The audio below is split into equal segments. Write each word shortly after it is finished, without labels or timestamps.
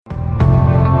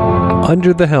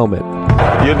Under the Helmet.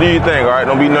 You do your thing, all right?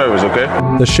 Don't be nervous, okay?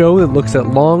 The show that looks at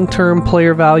long-term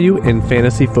player value in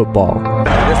fantasy football.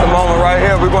 It's the moment right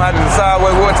here. We're going to have to decide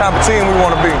what type of team we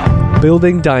want to be.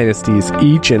 Building dynasties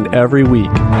each and every week.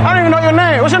 I don't even know your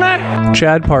name. What's your name?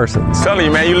 Chad Parsons. Telling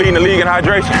you, man, you leading the league in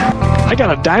hydration. I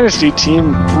got a dynasty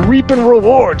team reaping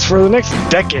rewards for the next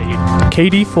decade.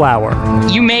 Katie Flower.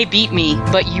 You may beat me,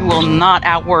 but you will not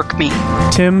outwork me.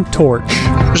 Tim Torch.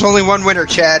 There's only one winner,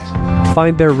 Chad.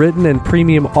 Find their written and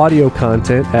premium audio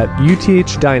content at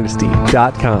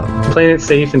uthdynasty.com. Playing it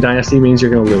safe in Dynasty means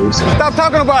you're going to lose. Stop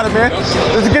talking about it, man.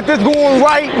 Let's get this going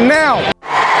right now.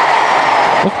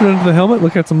 Welcome to Under the Helmet.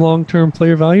 Look at some long-term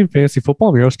player value in fantasy football.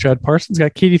 I'm your host, Chad Parsons.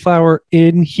 Got Katie Flower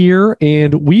in here,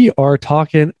 and we are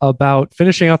talking about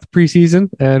finishing out the preseason,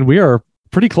 and we are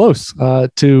pretty close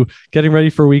to getting ready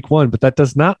for week one, but that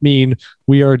does not mean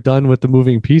we are done with the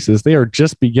moving pieces. They are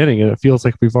just beginning, and it feels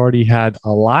like we've already had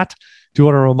a lot. Do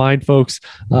want to remind folks,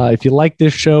 if you like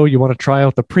this show, you want to try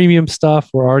out the premium stuff.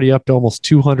 We're already up to almost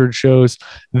 200 shows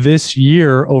this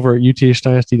year over at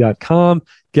uthdynasty.com.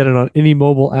 Get it on any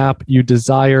mobile app you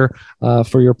desire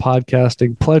for your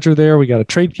podcasting pleasure there. We got a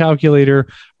trade calculator,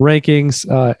 rankings.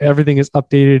 Everything is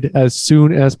updated as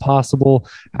soon as possible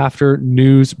after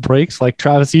news breaks, like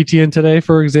Travis Etienne today,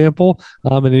 for example,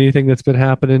 and anything that's been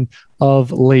happening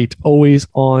of late. Always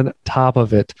on top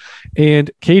of it. And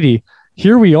Katie,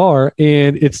 here we are,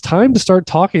 and it's time to start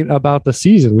talking about the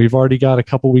season. We've already got a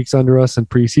couple weeks under us in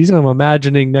preseason. I'm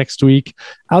imagining next week,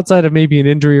 outside of maybe an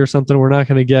injury or something, we're not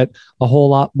going to get a whole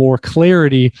lot more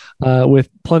clarity with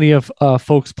plenty of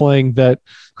folks playing that,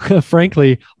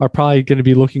 frankly, are probably going to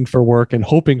be looking for work and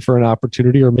hoping for an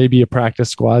opportunity or maybe a practice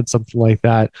squad, something like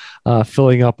that,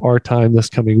 filling up our time this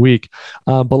coming week.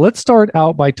 But let's start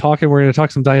out by talking. We're going to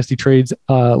talk some dynasty trades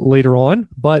later on,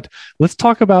 but let's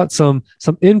talk about some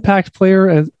impact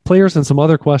players and some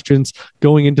other questions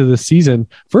going into the season.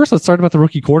 First, let's start about the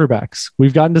rookie quarterbacks.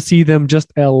 We've gotten to see them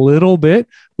just a little bit.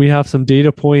 We have some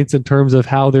data points in terms of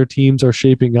how their teams are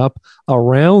shaping up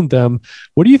around them.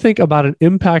 What do you think about an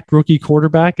impact rookie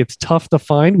quarterback? It's tough to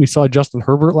find. We saw Justin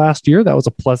Herbert last year. That was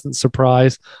a pleasant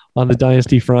surprise on the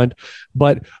dynasty front.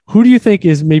 But who do you think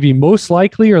is maybe most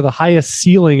likely or the highest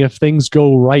ceiling if things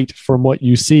go right from what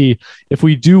you see, if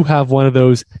we do have one of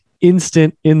those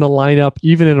instant in the lineup,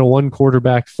 even in a one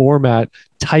quarterback format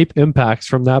type impacts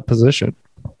from that position?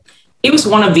 He was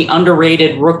one of the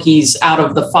underrated rookies out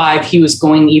of the five. He was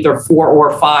going either 4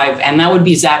 or 5, and that would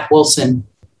be Zach Wilson,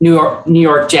 New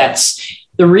York Jets.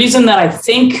 The reason that I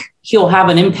think he'll have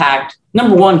an impact,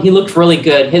 number one, he looked really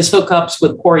good. His hookups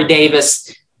with Corey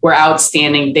Davis were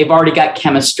outstanding. They've already got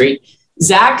chemistry.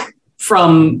 Zach,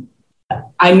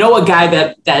 I know a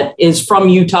guy that is from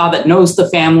Utah that knows the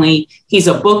family. He's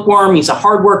a bookworm. He's a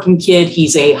hardworking kid.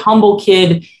 He's a humble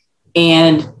kid.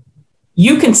 And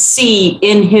you can see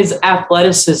in his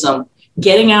athleticism,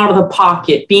 getting out of the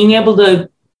pocket, being able to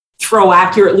throw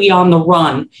accurately on the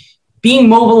run, being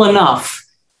mobile enough.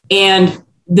 And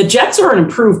the Jets are an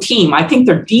improved team. I think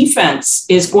their defense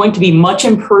is going to be much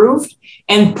improved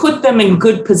and put them in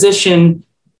good position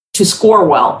to score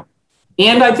well.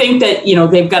 And I think that,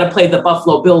 they've got to play the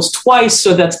Buffalo Bills twice.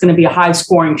 So that's going to be a high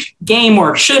scoring game,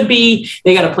 or it should be.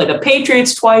 They got to play the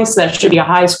Patriots twice. That should be a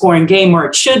high scoring game, or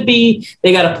it should be.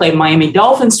 They got to play Miami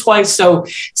Dolphins twice. So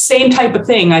same type of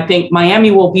thing. I think Miami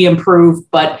will be improved,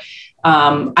 but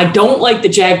I don't like the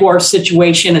Jaguars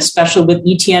situation, especially with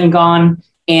Etienne gone.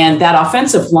 And that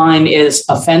offensive line is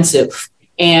offensive.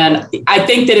 And I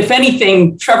think that if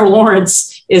anything, Trevor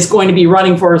Lawrence is going to be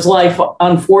running for his life,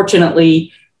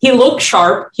 unfortunately. He looked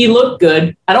sharp. He looked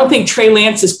good. I don't think Trey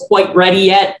Lance is quite ready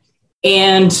yet.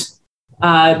 And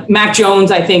Mac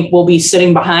Jones, I think, will be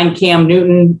sitting behind Cam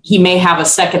Newton. He may have a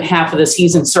second half of the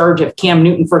season surge if Cam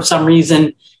Newton, for some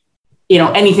reason,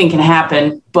 anything can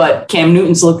happen. But Cam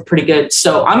Newton's looked pretty good.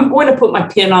 So I'm going to put my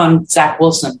pin on Zach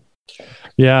Wilson.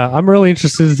 Yeah, I'm really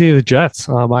interested to see the Jets.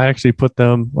 I actually put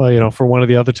them, for one of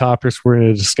the other topics we're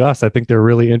going to discuss. I think they're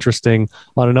really interesting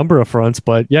on a number of fronts.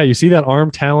 But yeah, you see that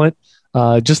arm talent.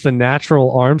 Just the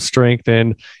natural arm strength.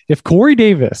 And if Corey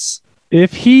Davis,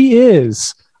 if he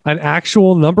is an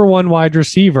actual number one wide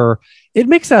receiver, it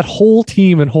makes that whole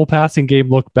team and whole passing game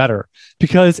look better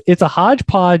because it's a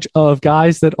hodgepodge of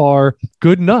guys that are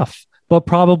good enough, but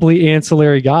probably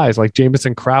ancillary guys like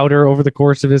Jamison Crowder over the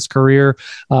course of his career.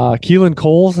 Keelan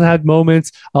Cole's had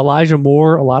moments. Elijah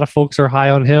Moore, a lot of folks are high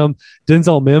on him.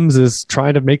 Denzel Mims is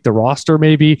trying to make the roster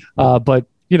maybe, but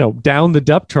down the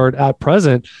depth chart at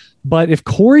present. But if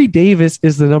Corey Davis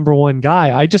is the number one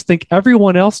guy, I just think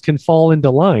everyone else can fall into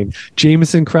line.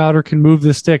 Jamison Crowder can move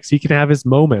the sticks. He can have his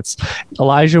moments.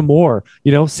 Elijah Moore,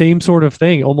 same sort of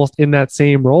thing, almost in that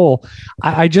same role.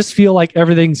 I just feel like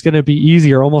everything's going to be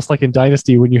easier, almost like in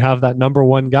Dynasty when you have that number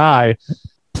one guy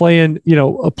playing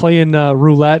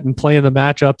roulette and playing the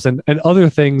matchups and other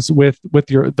things with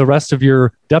the rest of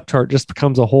your depth chart just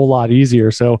becomes a whole lot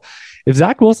easier. So if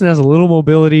Zach Wilson has a little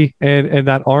mobility and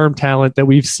that arm talent that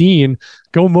we've seen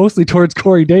go mostly towards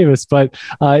Corey Davis, but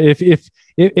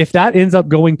if that ends up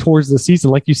going towards the season,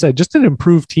 like you said, just an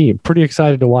improved team, pretty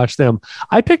excited to watch them.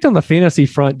 I picked on the fantasy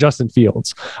front, Justin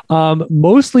Fields,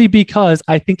 mostly because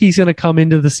I think he's going to come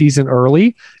into the season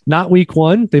early, not week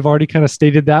one. They've already kind of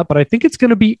stated that, but I think it's going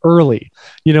to be early.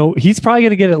 He's probably going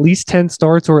to get at least 10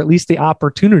 starts or at least the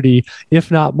opportunity,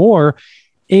 if not more.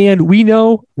 And we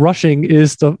know rushing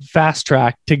is the fast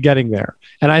track to getting there.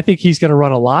 And I think he's going to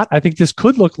run a lot. I think this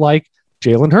could look like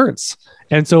Jalen Hurts.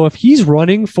 And so if he's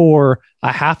running for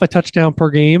a half a touchdown per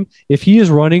game, if he is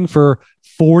running for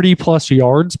 40 plus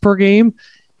yards per game,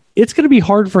 it's going to be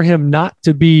hard for him not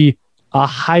to be a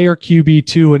higher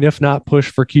QB2 and if not push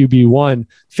for QB1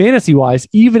 fantasy wise,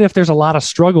 even if there's a lot of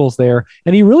struggles there.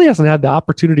 And he really hasn't had the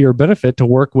opportunity or benefit to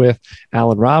work with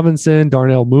Allen Robinson,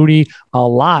 Darnell Mooney a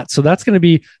lot. So that's going to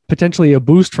be potentially a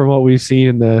boost from what we've seen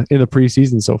in the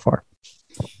preseason so far.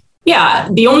 Yeah.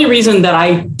 The only reason that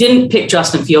I didn't pick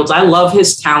Justin Fields, I love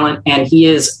his talent and he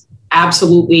is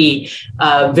absolutely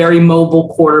a very mobile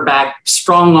quarterback,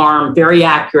 strong arm, very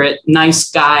accurate,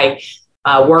 nice guy,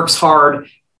 works hard.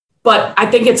 But I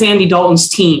think it's Andy Dalton's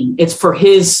team. It's for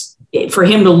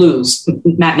him to lose.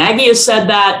 Matt Nagy has said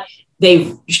that.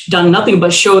 They've done nothing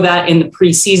but show that in the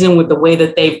preseason with the way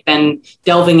that they've been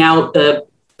delving out the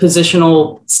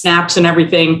positional snaps and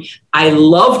everything. I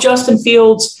love Justin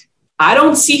Fields. I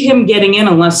don't see him getting in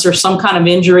unless there's some kind of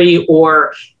injury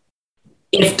or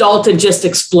if Dalton just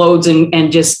explodes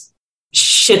and just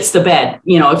shits the bed.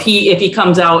 If he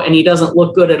comes out and he doesn't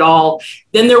look good at all,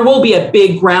 then there will be a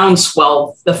big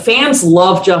groundswell. The fans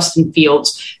love Justin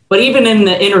Fields, but even in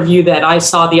the interview that I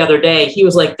saw the other day, he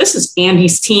was like, this is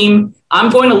Andy's team.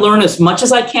 I'm going to learn as much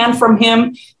as I can from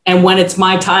him. And when it's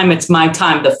my time, it's my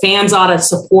time. The fans ought to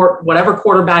support whatever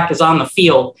quarterback is on the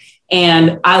field.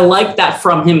 And I like that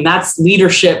from him. That's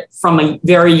leadership from a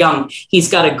very young.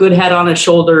 He's got a good head on his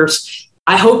shoulders.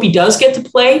 I hope he does get to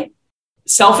play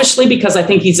selfishly because I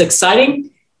think he's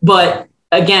exciting. But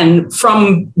again,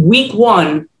 from week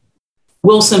one,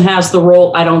 Wilson has the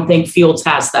role. I don't think Fields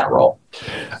has that role.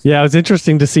 Yeah, it was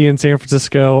interesting to see in San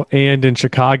Francisco and in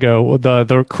Chicago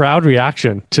the crowd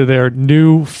reaction to their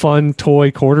new fun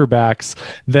toy quarterbacks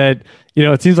that,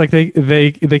 it seems like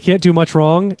they can't do much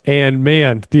wrong. And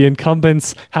man, the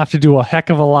incumbents have to do a heck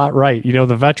of a lot right.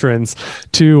 The veterans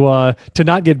to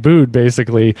not get booed,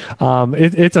 basically.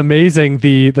 It's amazing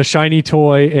the shiny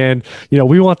toy. And,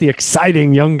 we want the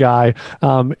exciting young guy.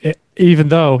 Even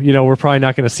though, we're probably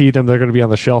not going to see them. They're going to be on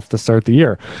the shelf to start the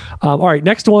year. All right,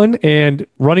 next one. And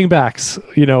running backs,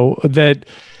 that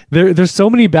there's so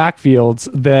many backfields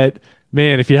that,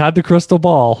 man, if you had the crystal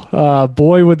ball,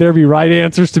 boy, would there be right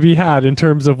answers to be had in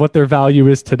terms of what their value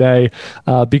is today,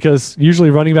 because usually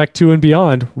running back 2 and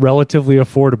beyond, relatively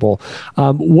affordable.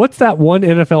 What's that one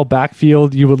NFL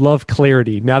backfield you would love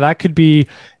clarity? Now, that could be,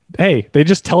 hey, they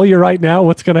just tell you right now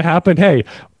what's going to happen. Hey,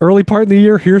 early part of the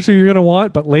year, here's who you're going to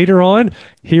want. But later on,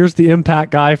 here's the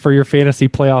impact guy for your fantasy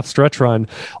playoff stretch run.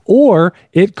 Or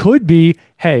it could be,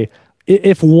 hey,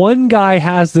 if one guy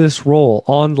has this role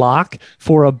on lock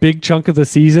for a big chunk of the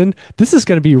season, this is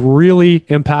going to be really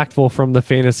impactful from the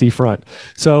fantasy front.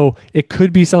 So it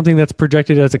could be something that's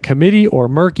projected as a committee or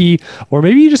murky, or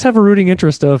maybe you just have a rooting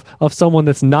interest of someone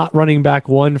that's not running back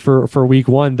one for week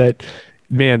one that,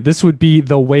 man, this would be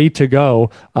the way to go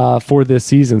for this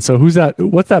season. So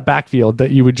what's that backfield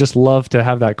that you would just love to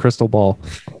have that crystal ball?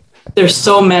 There's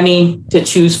so many to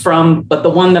choose from, but the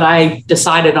one that I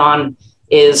decided on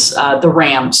is the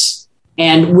Rams.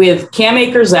 And with Cam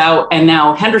Akers out and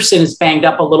now Henderson is banged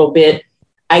up a little bit,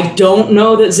 I don't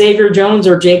know that Xavier Jones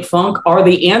or Jake Funk are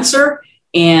the answer.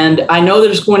 And I know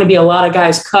there's going to be a lot of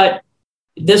guys cut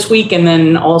this week and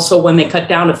then also when they cut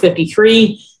down to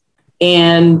 53.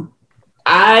 And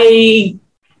I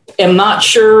am not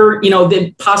sure,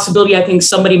 the possibility, I think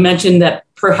somebody mentioned that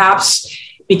perhaps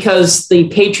because the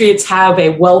Patriots have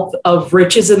a wealth of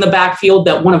riches in the backfield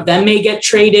that one of them may get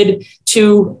traded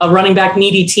to a running back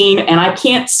needy team. And I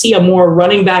can't see a more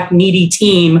running back needy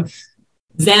team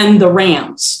than the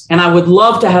Rams. And I would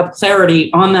love to have clarity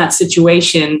on that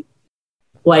situation.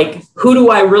 Like, who do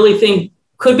I really think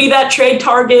could be that trade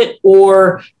target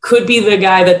or could be the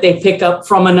guy that they pick up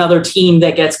from another team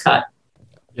that gets cut.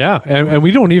 Yeah, and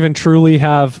we don't even truly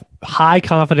have high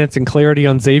confidence and clarity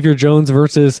on Xavier Jones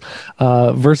versus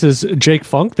Jake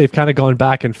Funk. They've kind of gone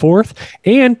back and forth.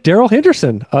 And Darrell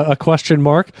Henderson, a question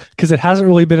mark, because it hasn't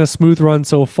really been a smooth run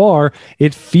so far.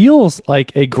 It feels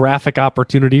like a graphic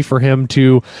opportunity for him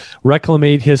to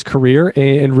reclaim his career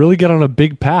and really get on a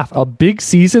big path. A big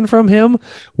season from him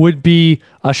would be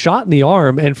a shot in the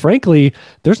arm. And frankly,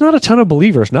 there's not a ton of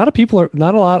believers. Not a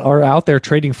lot are out there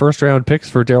trading first round picks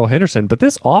for Darrell Henderson, but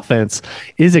this offense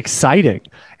is exciting.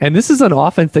 And this is an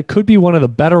offense that could be one of the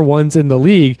better ones in the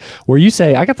league, where you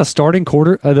say, I got the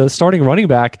starting running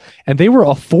back, and they were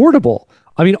affordable.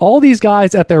 I mean, all these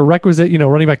guys at their requisite,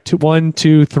 running back 1,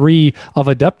 2, 3 of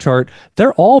a depth chart,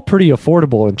 they're all pretty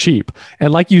affordable and cheap.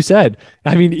 And like you said,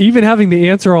 I mean, even having the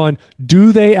answer on,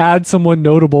 do they add someone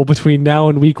notable between now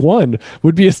and week 1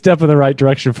 would be a step in the right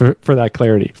direction for that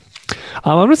clarity.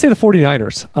 I'm going to say the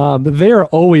 49ers. They're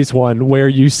always one where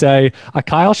you say a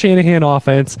Kyle Shanahan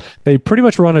offense, they pretty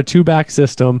much run a 2-back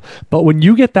system, but when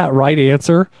you get that right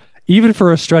answer, even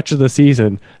for a stretch of the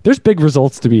season, there's big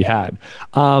results to be had.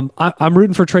 I'm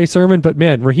rooting for Trey Sermon, but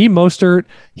man, Raheem Mostert,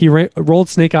 he rolled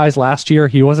snake eyes last year.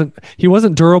 He wasn't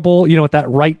durable, at that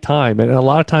right time. And a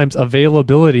lot of times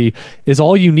availability is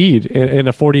all you need in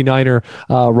a 49er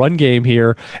run game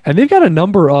here. And they've got a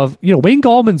number of, Wayne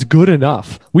Gallman's good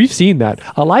enough. We've seen that.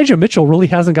 Elijah Mitchell really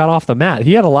hasn't got off the mat.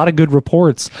 He had a lot of good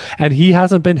reports, and he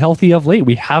hasn't been healthy of late.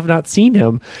 We have not seen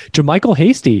him. JaMycal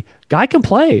Hasty, guy can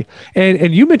play.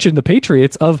 And you mentioned the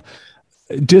Patriots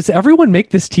does everyone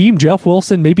make this team? Jeff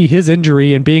Wilson, maybe his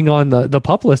injury and being on the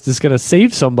PUP list is going to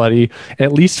save somebody,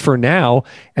 at least for now.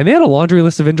 And they had a laundry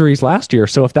list of injuries last year.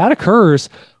 So if that occurs,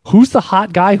 who's the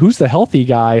hot guy? Who's the healthy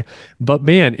guy? But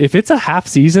man, if it's a half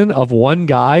season of one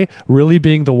guy really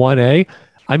being the 1A,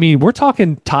 I mean, we're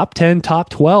talking top 10, top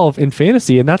 12 in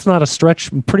fantasy, and that's not a stretch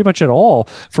pretty much at all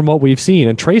from what we've seen.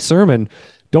 And Trey Sermon,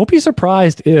 don't be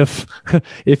surprised if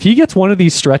he gets one of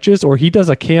these stretches, or he does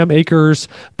a Cam Akers,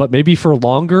 but maybe for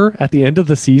longer at the end of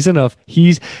the season of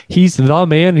he's the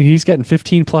man and he's getting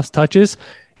 15 plus touches.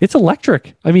 It's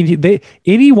electric. I mean,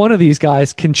 any one of these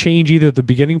guys can change either the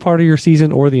beginning part of your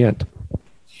season or the end.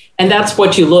 And that's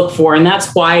what you look for. And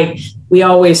that's why we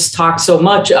always talk so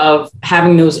much of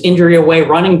having those injury away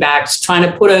running backs, trying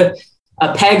to put a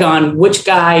peg on which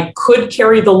guy could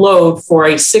carry the load for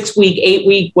a 6-week,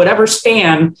 8-week, whatever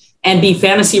span, and be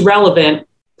fantasy relevant,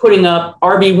 putting up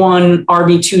RB1,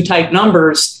 RB2 type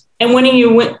numbers and winning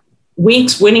you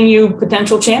weeks, winning you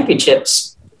potential championships.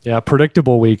 Yeah,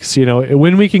 predictable weeks,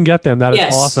 when we can get them, that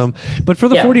is awesome. But for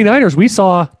the 49ers, we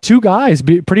saw two guys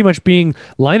pretty much being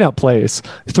lineup plays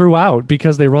throughout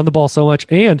because they run the ball so much.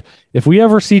 And if we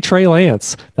ever see Trey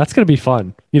Lance, that's going to be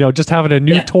fun. Just having a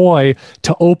new toy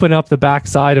to open up the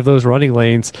backside of those running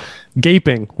lanes.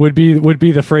 Gaping would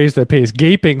be the phrase that pays.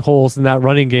 Gaping holes in that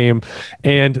running game,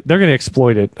 and they're going to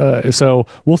exploit it. So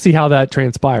we'll see how that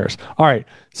transpires. All right,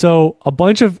 so a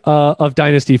bunch of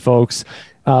Dynasty folks,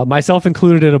 myself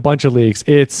included in a bunch of leagues.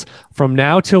 It's from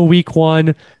now till week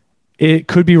 1. It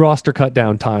could be roster cut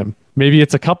down time. Maybe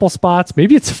it's a couple spots.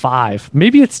 Maybe it's 5.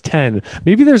 Maybe it's 10.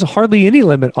 Maybe there's hardly any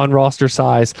limit on roster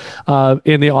size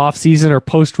in the offseason or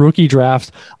post-rookie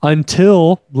drafts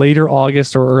until later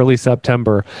August or early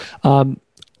September.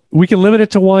 We can limit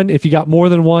it to 1. If you got more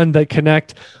than 1 that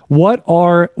connect,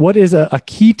 what is a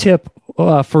key tip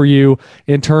for you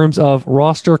in terms of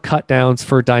roster cut downs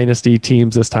for Dynasty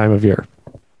teams this time of year?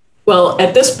 Well,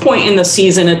 at this point in the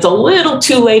season, it's a little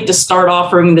too late to start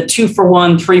offering the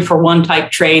 2-for-1, 3-for-1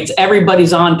 type trades.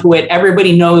 Everybody's onto it.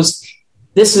 Everybody knows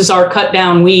this is our cut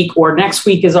down week, or next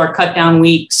week is our cut down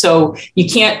week. So you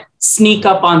can't sneak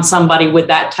up on somebody with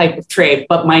that type of trade.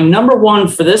 But my number 1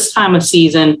 for this time of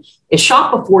season is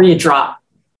shop before you drop.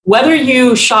 Whether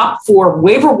you shop for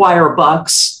waiver wire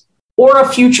bucks or a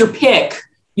future pick,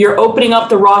 you're opening up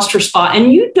the roster spot,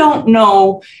 and you don't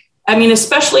know. I mean,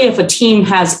 especially if a team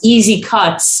has easy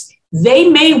cuts, they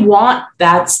may want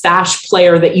that stash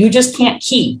player that you just can't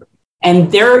keep.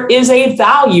 And there is a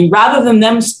value, rather than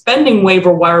them spending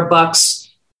waiver wire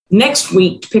bucks next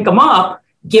week to pick them up,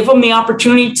 give them the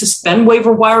opportunity to spend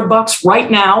waiver wire bucks right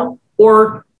now,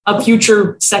 or a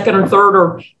future second or third,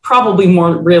 or probably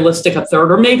more realistic a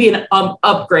third, or maybe an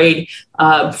upgrade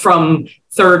from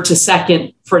third to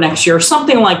second for next year,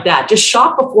 something like that. Just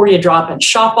shop before you drop, and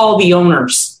shop all the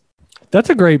owners. That's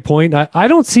a great point. I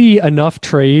don't see enough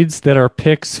trades that are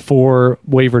picks for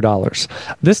waiver dollars.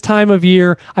 This time of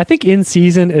year, I think in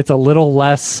season, it's a little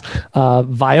less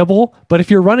viable. But if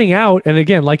you're running out, and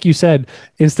again, like you said,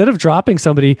 instead of dropping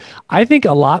somebody, I think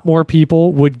a lot more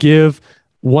people would give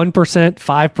 1%,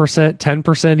 5%,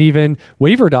 10% even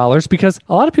waiver dollars, because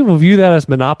a lot of people view that as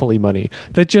monopoly money.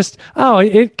 That just,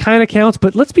 it kind of counts,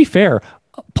 but let's be fair.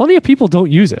 Plenty of people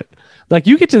don't use it. Like,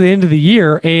 you get to the end of the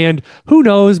year and who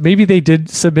knows, maybe they did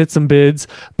submit some bids,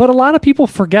 but a lot of people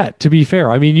forget, to be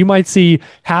fair. I mean, you might see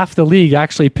half the league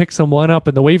actually pick someone up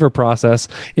in the waiver process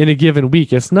in a given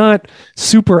week. It's not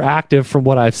super active from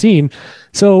what I've seen.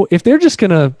 So if they're just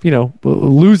going to,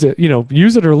 lose it,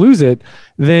 use it or lose it,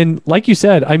 then like you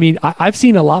said, I mean, I've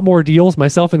seen a lot more deals,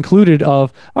 myself included,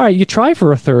 of, all right, you try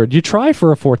for a third, you try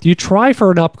for a fourth, you try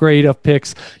for an upgrade of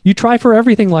picks, you try for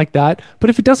everything like that. But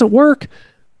if it doesn't work,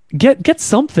 get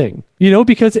something,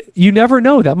 because you never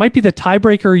know. That might be the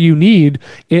tiebreaker you need,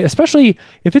 especially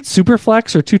if it's super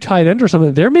flex or too tight end or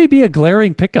something. There may be a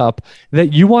glaring pickup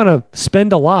that you want to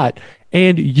spend a lot,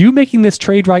 and you making this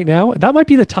trade right now, that might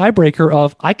be the tiebreaker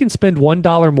of, I can spend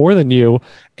 $1 more than you,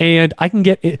 and I can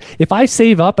get it. If I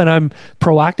save up and I'm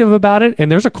proactive about it, and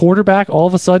there's a quarterback all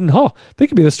of a sudden, they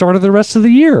could be the start of the rest of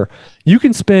the year. You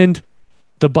can spend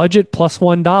the budget plus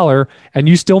 $1 and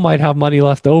you still might have money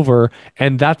left over,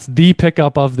 and that's the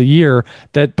pickup of the year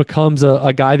that becomes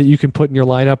a guy that you can put in your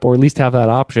lineup, or at least have that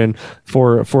option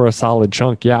for a solid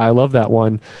chunk. Yeah, I love that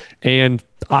one, and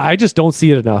I just don't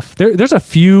see it enough. There's a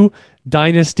few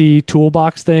dynasty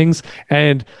toolbox things,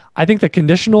 and I think the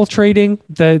conditional trading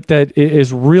that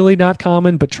is really not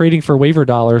common, but trading for waiver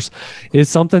dollars is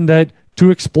something that to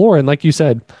explore. And like you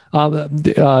said,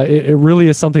 it really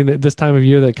is something that this time of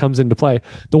year that comes into play.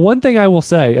 The one thing I will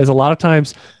say is, a lot of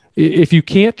times, if you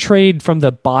can't trade from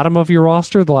the bottom of your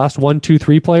roster, the last 1, 2,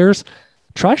 3 players,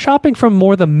 try shopping from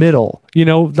more the middle.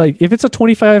 Like if it's a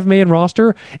 25-man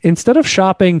roster, instead of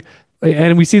shopping,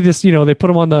 and we see this, they put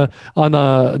them on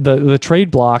the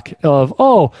trade block of,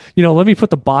 let me put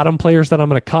the bottom players that I'm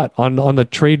going to cut on the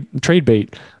trade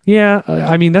bait. Yeah,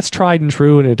 I mean, that's tried and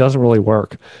true, and it doesn't really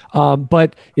work.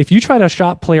 But if you try to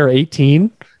shop player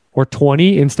 18 or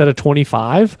 20 instead of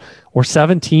 25 or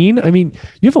 17, I mean,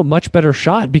 you have a much better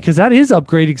shot, because that is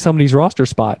upgrading somebody's roster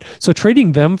spot. So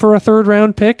trading them for a third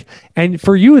round pick, and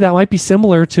for you, that might be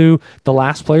similar to the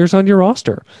last players on your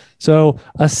roster. So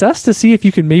assess to see if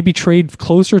you can maybe trade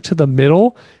closer to the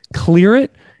middle, clear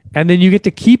it, and then you get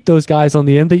to keep those guys on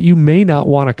the end that you may not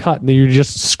want to cut, and then you're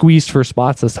just squeezed for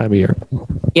spots this time of year.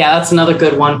 Yeah, that's another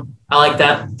good one. I like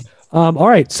that. All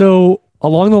right. So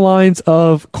along the lines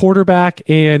of quarterback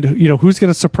and, who's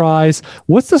going to surprise,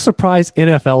 what's the surprise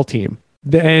NFL team?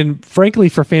 And frankly,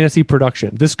 for fantasy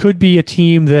production, this could be a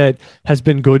team that has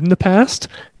been good in the past.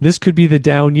 This could be the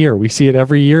down year. We see it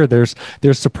every year. There's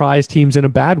surprise teams in a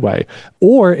bad way,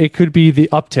 or it could be the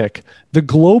uptick. The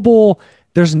global,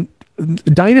 there's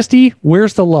dynasty.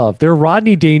 Where's the love? They're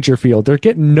Rodney Dangerfield. They're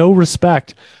getting no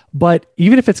respect. But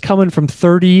even if it's coming from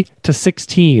 30 to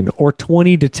 16 or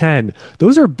 20 to 10,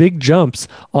 those are big jumps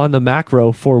on the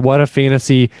macro for what a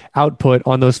fantasy output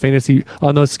on those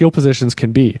skill positions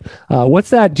can be. What's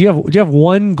that? Do you have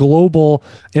one global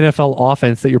NFL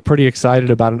offense that you're pretty excited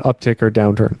about, an uptick or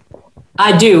downturn?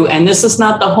 I do, and this is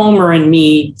not the homer in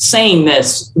me saying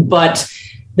this, but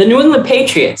the New England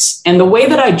Patriots, and the way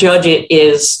that I judge it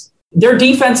is their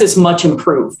defense is much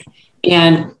improved,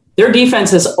 and their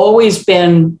defense has always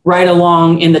been right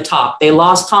along in the top. They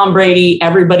lost Tom Brady.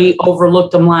 Everybody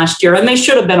overlooked them last year, and they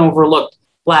should have been overlooked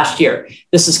last year.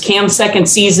 This is Cam's second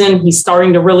season. He's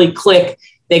starting to really click.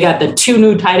 They got the 2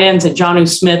 new tight ends, Jonnu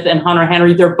Smith and Hunter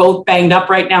Henry. They're both banged up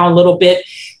right now a little bit.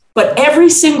 But every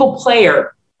single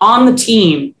player on the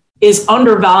team is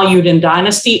undervalued in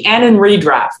Dynasty and in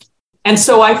redraft. And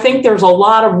so I think there's a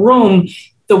lot of room.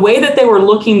 The way that they were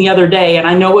looking the other day, and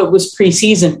I know it was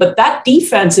preseason, but that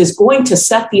defense is going to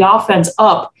set the offense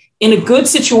up in a good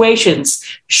situations,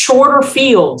 shorter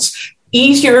fields,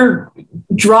 easier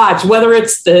drives, whether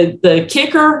it's the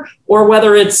kicker or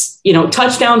whether it's,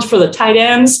 touchdowns for the tight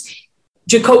ends.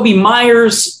 Jacoby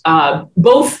Myers,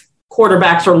 both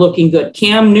quarterbacks are looking good.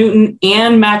 Cam Newton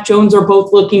and Mac Jones are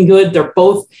both looking good. They're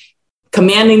both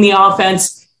commanding the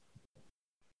offense.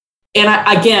 And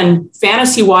again,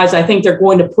 fantasy-wise, I think they're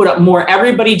going to put up more.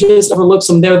 Everybody just overlooks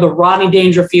them. They're the Rodney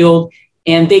Dangerfield,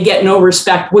 and they get no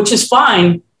respect, which is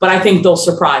fine, but I think they'll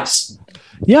surprise.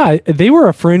 Yeah, they were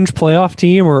a fringe playoff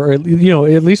team, or at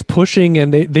least pushing,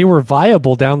 and they were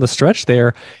viable down the stretch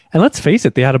there. And let's face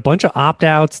it, they had a bunch of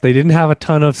opt-outs. They didn't have a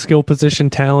ton of skill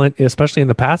position talent, especially in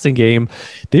the passing game.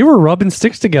 They were rubbing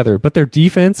sticks together, but their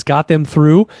defense got them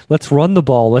through. Let's run the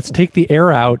ball. Let's take the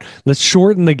air out. Let's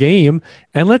shorten the game,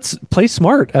 and let's play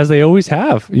smart as they always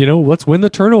have. Let's win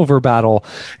the turnover battle,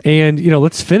 and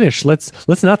let's finish.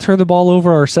 Let's not turn the ball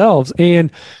over ourselves.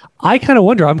 And I kind of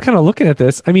wonder, I'm kind of looking at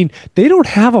this. I mean, they don't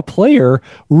have a player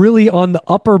really on the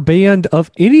upper band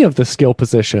of any of the skill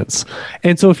positions.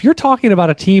 And so if you're talking about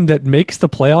a team that makes the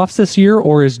playoffs this year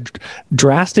or is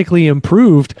drastically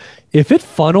improved, if it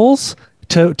funnels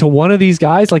to one of these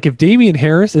guys, like if Damian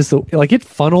Harris it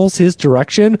funnels his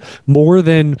direction more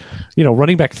than,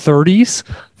 running back 30s,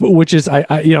 which is,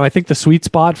 I think the sweet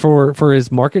spot for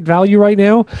his market value right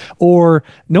now, or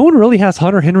no one really has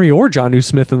Hunter Henry or Jonnu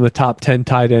Smith in the top 10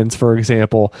 tight ends, for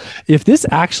example. If this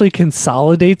actually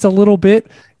consolidates a little bit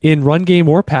in run game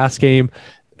or pass game,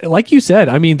 like you said,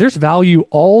 I mean, there's value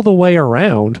all the way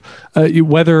around,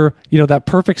 whether, that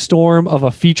perfect storm of a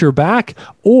feature back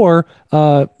or,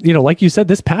 like you said,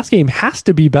 this pass game has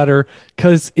to be better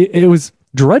because it was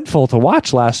dreadful to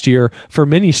watch last year for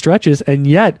many stretches, and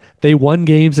yet they won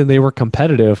games and they were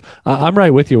competitive. I'm right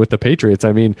with you with the Patriots.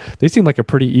 I mean, they seem like a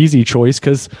pretty easy choice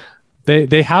because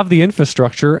they have the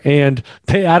infrastructure and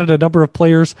they added a number of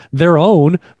players their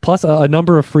own, plus a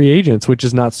number of free agents, which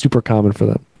is not super common for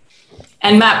them.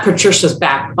 And Matt Patricia's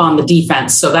back on the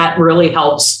defense, so that really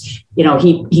helps.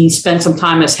 He spent some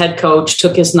time as head coach,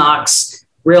 took his knocks,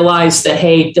 realized that,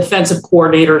 hey, defensive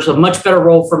coordinator is a much better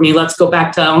role for me. Let's go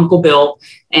back to Uncle Bill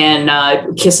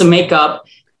and kiss and make up.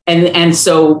 And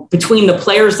so between the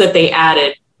players that they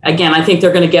added, again, I think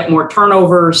they're going to get more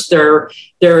turnovers.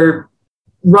 Their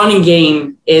running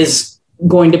game is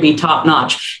going to be top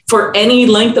notch for any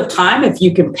length of time. If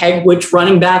you can peg which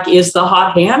running back is the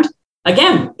hot hand,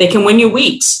 again, they can win you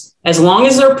weeks as long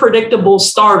as they're predictable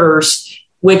starters,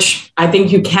 which I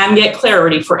think you can get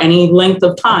clarity for any length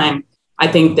of time. I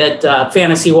think that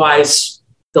fantasy wise,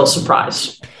 they'll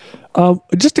surprise.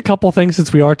 Just a couple things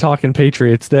since we are talking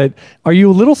Patriots. Are you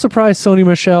a little surprised Sony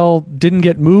Michel didn't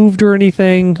get moved or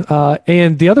anything?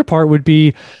 And the other part would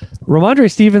be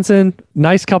Ramondre Stevenson,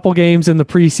 nice couple games in the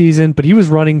preseason, but he was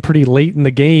running pretty late in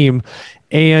the game.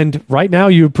 And right now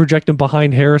you project him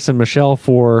behind Harris and Michel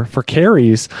for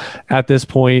carries at this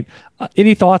point.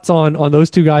 Any thoughts on those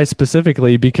two guys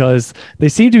specifically? Because they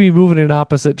seem to be moving in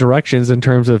opposite directions in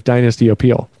terms of dynasty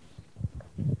appeal.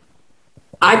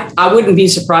 I wouldn't be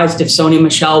surprised if Sony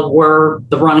Michel were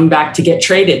the running back to get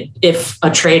traded if a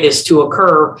trade is to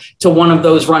occur to one of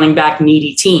those running back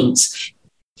needy teams.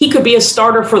 He could be a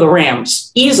starter for the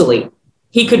Rams easily.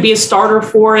 He could be a starter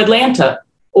for Atlanta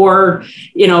or,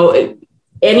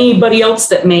 anybody else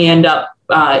that may end up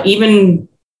not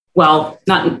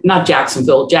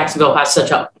Jacksonville. Jacksonville has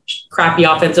such a crappy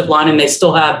offensive line and they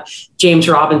still have James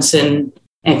Robinson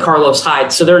and Carlos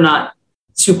Hyde. So they're not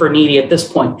super needy at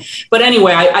this point. But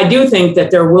anyway, I do think that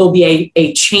there will be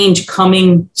a change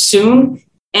coming soon.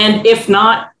 And if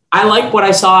not, I like what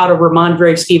I saw out of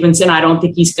Ramondre Stevenson. I don't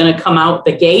think he's going to come out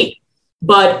the gate,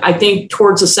 but I think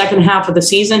towards the second half of the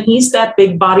season, he's that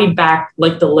big bodied back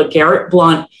like the LeGarrette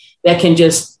Blount that can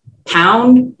just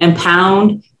pound and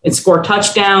score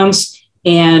touchdowns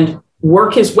and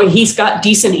work his way. He's got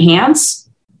decent hands.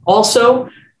 Also,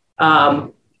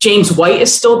 James White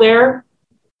is still there.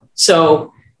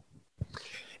 So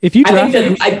if you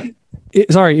drafted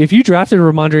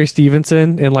Ramondre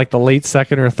Stevenson in like the late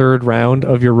second or third round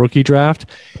of your rookie draft,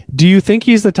 do you think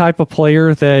he's the type of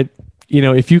player that,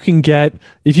 if you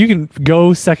can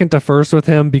go second to first with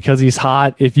him because he's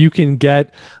hot, if you can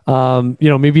get,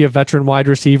 maybe a veteran wide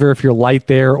receiver if you're light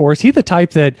there, or is he the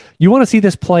type that you want to see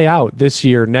this play out this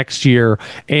year, next year,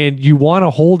 and you want to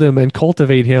hold him and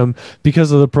cultivate him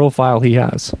because of the profile he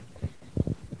has?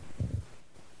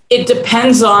 It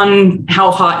depends on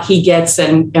how hot he gets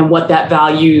and what that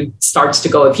value starts to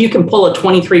go. If you can pull a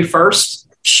 23 first,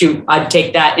 shoot, I'd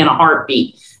take that in a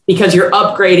heartbeat because you're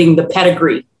upgrading the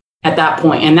pedigree at that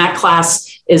point. And that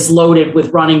class is loaded with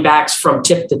running backs from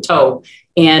tip to toe.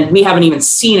 And we haven't even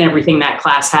seen everything that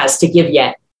class has to give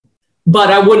yet. But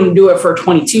I wouldn't do it for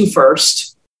 22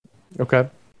 first. Okay.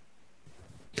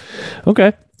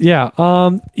 Yeah.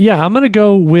 I'm going to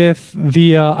go with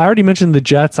I already mentioned the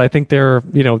Jets. I think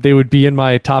they would be in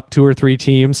my top 2 or 3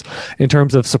 teams in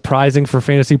terms of surprising for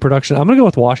fantasy production. I'm going to go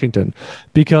with Washington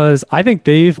because I think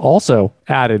they've also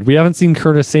added. We haven't seen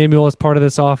Curtis Samuel as part of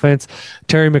this offense.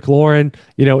 Terry McLaurin,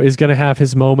 is going to have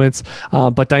his moments.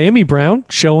 But Diami Brown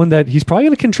showing that he's probably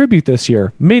going to contribute this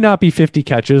year. May not be 50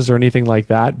 catches or anything like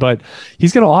that, but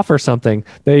he's going to offer something.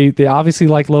 They obviously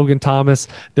like Logan Thomas.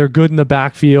 They're good in the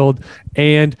backfield.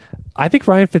 And I think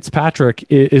Ryan Fitzpatrick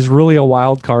is really a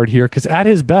wild card here because at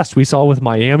his best, we saw with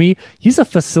Miami, he's a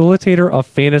facilitator of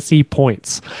fantasy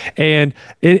points. And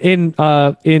in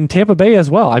Tampa Bay as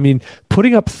well. I mean,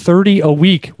 putting up 30 a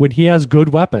week when he has good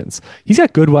weapons. He's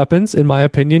got good weapons, in my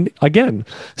opinion, again.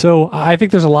 So I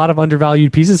think there's a lot of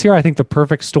undervalued pieces here. I think the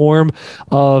perfect storm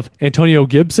of Antonio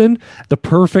Gibson, the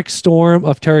perfect storm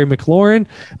of Terry McLaurin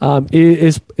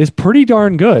is pretty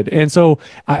darn good. And so,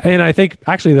 I think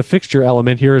actually the fixture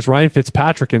element here is Ryan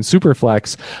Fitzpatrick in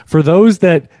Superflex. For those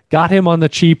that got him on the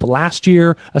cheap last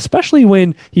year, especially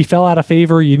when he fell out of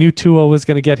favor, you knew Tua was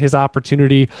going to get his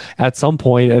opportunity at some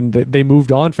point, and they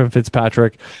moved on from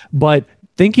Fitzpatrick. But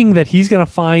thinking that he's going to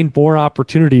find more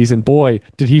opportunities, and boy,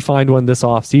 did he find one this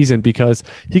offseason, because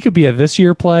he could be a this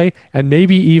year play and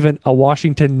maybe even a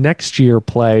Washington next year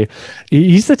play.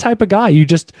 He's the type of guy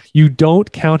you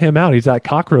don't count him out. He's that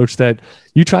cockroach that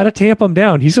you try to tamp him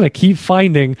down, he's going to keep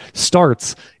finding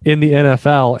starts in the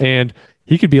NFL, and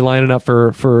he could be lining up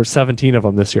for 17 of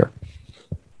them this year.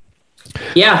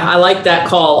 Yeah, I like that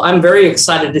call. I'm very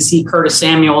excited to see Curtis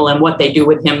Samuel and what they do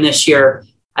with him this year.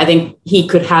 I think he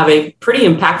could have a pretty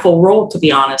impactful role, to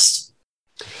be honest.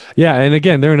 Yeah, and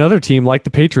again, they're another team like the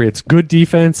Patriots. Good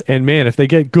defense, and man, if they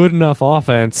get good enough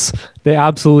offense, they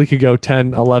absolutely could go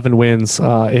 10, 11 wins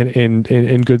in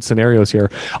good scenarios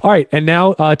here. All right, and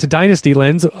now to Dynasty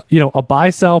Lens, a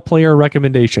buy-sell player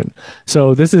recommendation.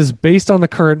 So this is based on the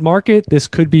current market. This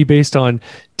could be based on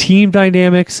team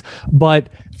dynamics, but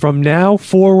from now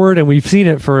forward, and we've seen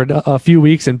it for a few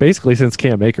weeks and basically since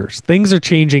Cam Akers, things are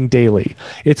changing daily.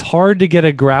 It's hard to get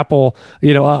a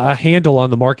handle on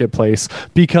the marketplace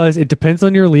because it depends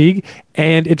on your league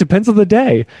and it depends on the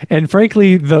day. And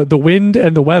frankly, the wind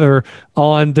and the weather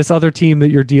on this other team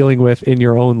that you're dealing with in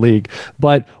your own league.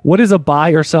 But what is a buy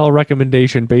or sell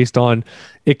recommendation based on?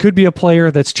 It could be a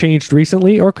player that's changed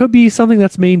recently, or it could be something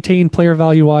that's maintained player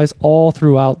value wise all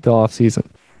throughout the offseason.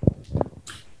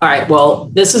 All right, well,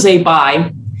 this is a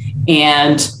buy,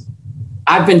 and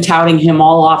I've been touting him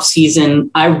all off season.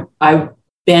 I've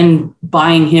been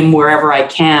buying him wherever I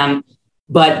can,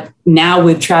 but now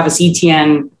with Travis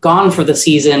Etienne gone for the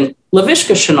season,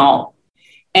 Laviska Shenault.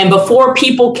 And before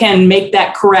people can make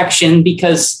that correction,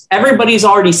 because everybody's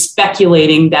already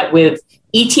speculating that with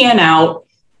Etienne out,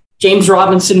 James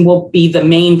Robinson will be the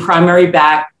main primary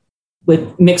back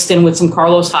mixed in with some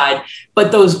Carlos Hyde,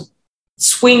 but those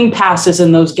swing passes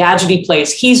and those gadgety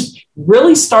plays, he's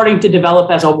really starting to develop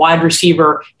as a wide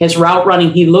receiver. His route running,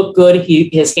 he looked good.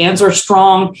 His hands are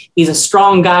strong. He's a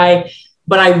strong guy.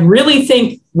 But I really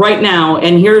think right now,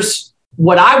 and here's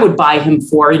what I would buy him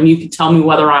for, and you can tell me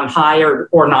whether I'm high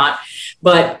or not,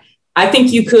 but I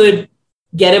think you could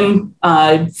get him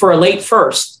for a late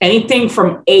first. Anything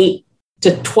from 8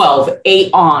 to 12,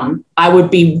 8 on, I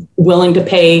would be willing to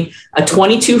pay a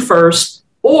 22 first.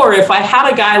 Or if I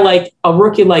had a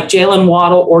rookie like Jalen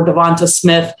Waddle or Devonta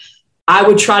Smith, I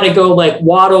would try to go like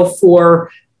Waddle for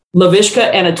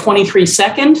Laviska and a 23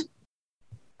 second.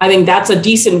 I think that's a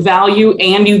decent value,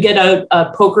 and you get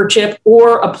a poker chip,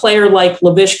 or a player like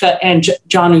Laviska and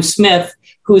Jonnu Smith,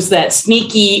 who's that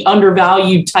sneaky,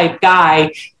 undervalued type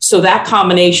guy. So that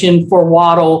combination for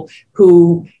Waddle,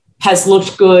 who has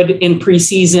looked good in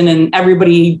preseason, and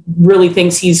everybody really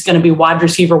thinks he's going to be wide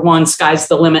receiver one, sky's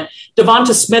the limit.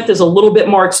 Devonta Smith is a little bit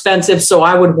more expensive, so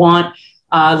I would want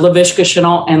Laviska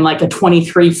Shenault and like a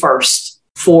 23 first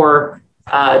for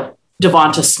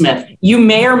Devonta Smith. You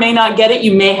may or may not get it.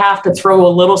 You may have to throw a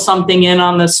little something in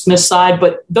on the Smith side,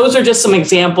 but those are just some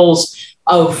examples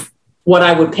of what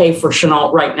I would pay for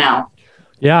Shenault right now.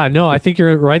 Yeah, no, I think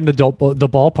you're right in the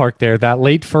ballpark there. That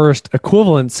late first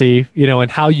equivalency, and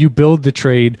how you build the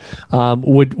trade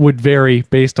would vary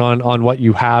based on what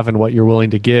you have and what you're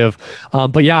willing to give.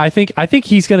 But yeah, I think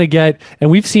he's going to get, and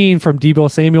we've seen from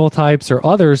Deebo Samuel types or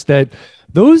others that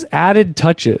those added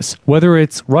touches, whether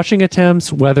it's rushing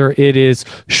attempts, whether it is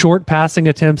short passing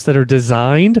attempts that are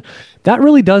designed, that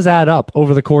really does add up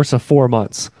over the course of 4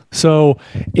 months. So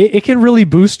it can really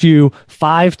boost you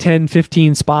 5, 10,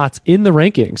 15 spots in the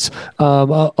rankings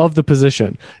of the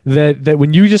position. That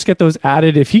when you just get those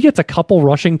added, if he gets a couple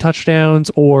rushing touchdowns,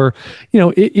 or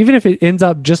even if it ends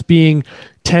up just being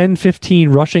 10, 15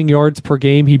 rushing yards per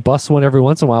game, he busts one every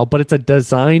once in a while, but it's a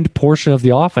designed portion of the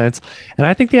offense. And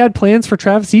I think they had plans for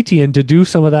Travis Etienne to do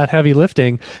some of that heavy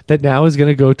lifting that now is going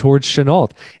to go towards Shenault.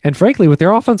 And frankly, with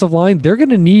their offensive line, they're going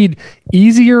to need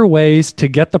easier ways to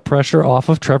get the pressure off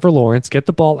of Trevor Lawrence, get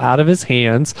the ball out of his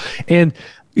hands. And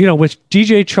with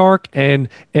DJ Chark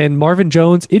and Marvin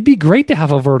Jones, it'd be great to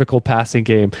have a vertical passing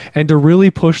game and to really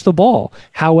push the ball.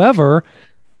 However,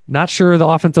 Not sure the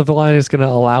offensive line is going to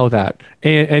allow that.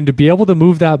 And to be able to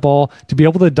move that ball, to be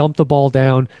able to dump the ball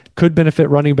down could benefit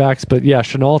running backs. But yeah,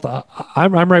 Shenault,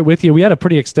 I'm right with you. We had a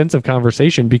pretty extensive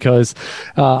conversation because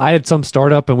I had some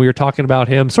startup and we were talking about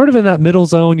him sort of in that middle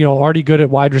zone, already good at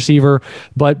wide receiver,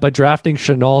 but drafting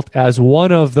Shenault as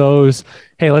one of those,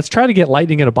 hey, let's try to get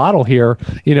lightning in a bottle here,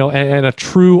 and a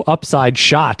true upside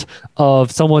shot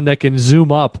of someone that can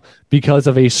zoom up because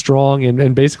of a strong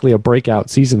and basically a breakout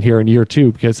season here in year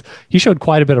 2, because he showed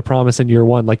quite a bit of promise in year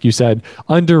 1, like you said,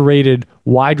 underrated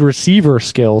wide receiver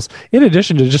skills, in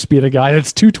addition to just being a guy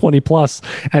that's 220 plus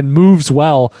and moves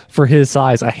well for his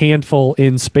size, a handful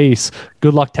in space.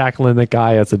 Good luck tackling that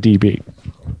guy as a DB.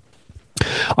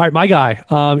 All right, my guy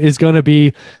is going to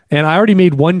be, and I already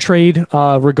made one trade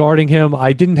regarding him.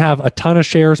 I didn't have a ton of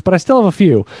shares, but I still have a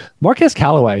few. Marquez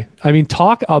Callaway. I mean,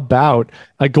 talk about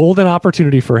a golden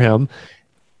opportunity for him.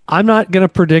 I'm not going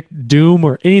to predict doom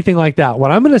or anything like that.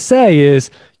 What I'm going to say is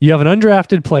you have an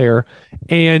undrafted player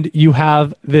and you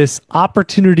have this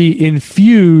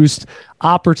opportunity-infused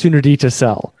opportunity to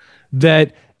sell.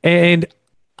 And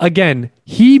again,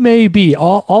 he may be,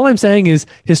 all I'm saying is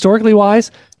historically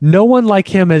wise, no one like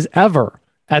him has ever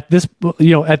at this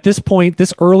point,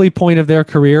 this early point of their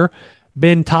career,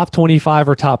 been top 25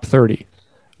 or top 30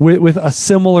 with a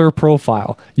similar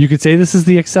profile. You could say this is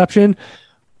the exception.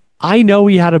 I know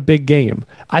he had a big game.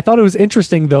 I thought it was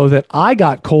interesting though, that I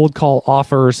got cold call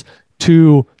offers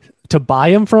to buy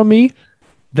him from me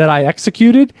that I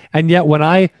executed. And yet when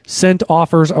I sent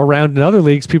offers around in other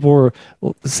leagues, people were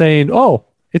saying, oh,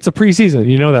 it's a preseason.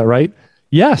 You know that, right?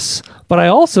 Yes. But I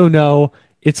also know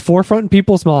it's forefront in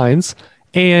people's minds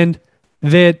and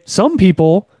that some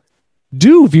people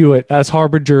do view it as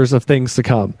harbingers of things to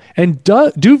come and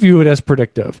do view it as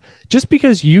predictive. Just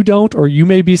because you don't, or you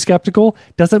may be skeptical,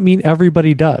 doesn't mean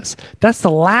everybody does. That's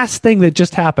the last thing that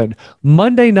just happened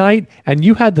Monday night. And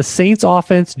you had the Saints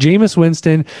offense, Jameis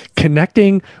Winston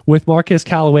connecting with Marquez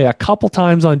Callaway a couple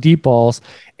times on deep balls.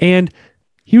 And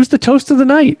he was the toast of the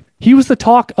night. He was the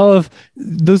talk of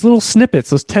those little snippets,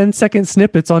 those 10-second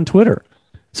snippets on Twitter.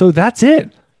 So that's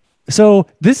it. So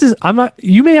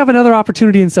you may have another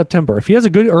opportunity in September. If he has a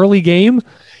good early game,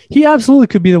 he absolutely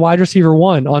could be the wide receiver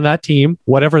 1 on that team,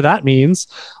 whatever that means,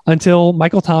 until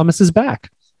Michael Thomas is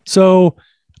back. So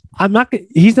I'm not going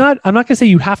to say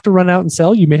you have to run out and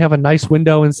sell. You may have a nice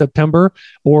window in September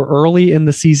or early in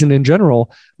the season in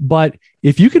general. But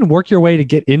if you can work your way to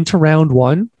get into round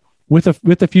 1 with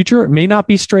the future, it may not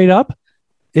be straight up.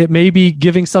 It may be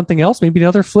giving something else, maybe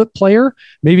another flip player.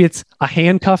 Maybe it's a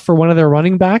handcuff for one of their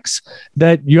running backs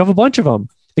that you have a bunch of them.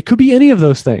 It could be any of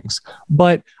those things.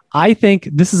 But I think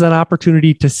this is an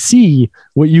opportunity to see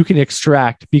what you can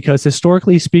extract, because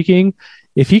historically speaking,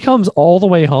 if he comes all the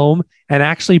way home and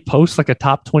actually posts like a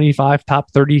top 25,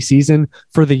 top 30 season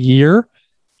for the year,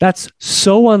 that's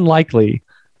so unlikely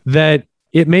that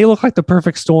it may look like the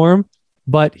perfect storm,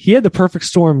 but he had the perfect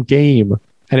storm game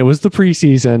and it was the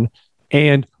preseason.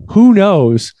 And who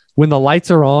knows, when the lights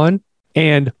are on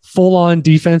and full on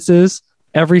defenses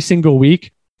every single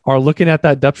week are looking at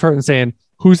that depth chart and saying,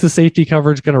 who's the safety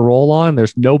coverage going to roll on?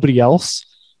 There's nobody else.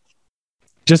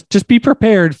 Just be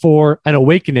prepared for an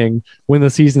awakening when the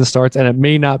season starts, and it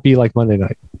may not be like Monday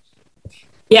night.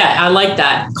 Yeah, I like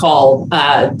that call.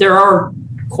 There are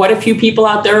quite a few people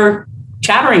out there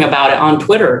chattering about it on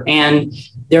Twitter, and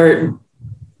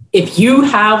if you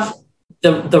have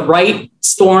the right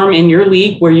storm in your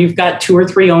league where you've got 2 or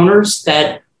 3 owners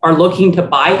that are looking to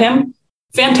buy him,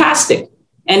 fantastic.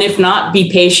 And if not,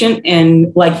 be patient.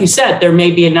 And like you said, there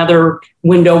may be another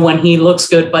window when he looks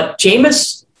good. But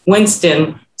Jameis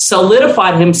Winston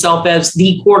solidified himself as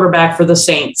the quarterback for the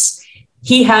Saints.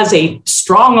 He has a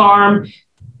strong arm.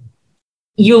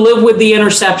 You live with the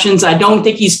interceptions. I don't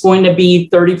think he's going to be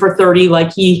 30 for 30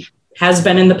 like he has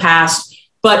been in the past.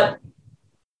 But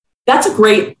that's a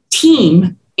great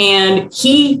team. And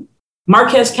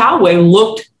Marquez Callaway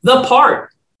looked the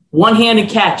part. One-handed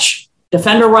catch,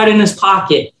 defender right in his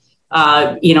pocket.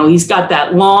 He's got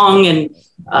that long and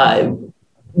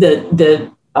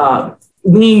the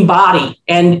lean body.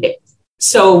 And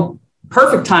so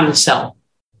perfect time to sell.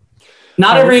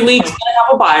 Not every league's going to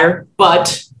have a buyer,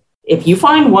 but if you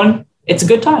find one, it's a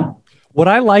good time. What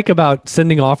I like about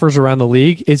sending offers around the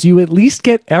league is you at least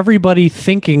get everybody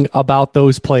thinking about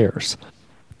those players.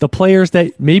 the players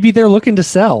that maybe they're looking to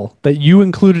sell that you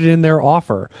included in their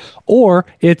offer. Or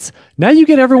it's now you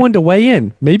get everyone to weigh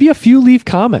in. Maybe a few leave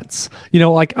comments,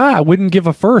 like, I wouldn't give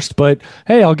a first, but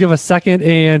hey, I'll give a second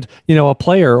and, a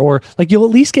player. Or like you'll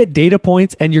at least get data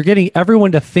points and you're getting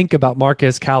everyone to think about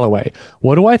Marquez Callaway.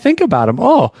 What do I think about him?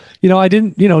 Oh, I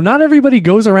didn't, not everybody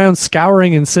goes around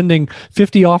scouring and sending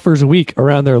 50 offers a week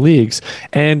around their leagues.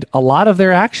 And a lot of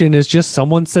their action is just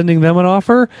someone sending them an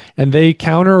offer and they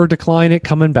counter or decline it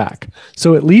coming back.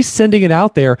 So at least sending it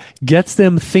out there gets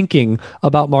them thinking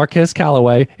about Marquez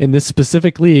Callaway in this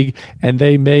specific league, and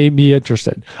they may be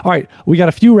interested. All right, we got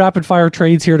a few rapid fire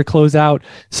trades here to close out.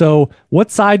 So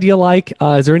what side do you like?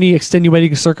 Is there any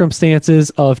extenuating circumstances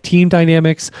of team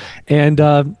dynamics? And,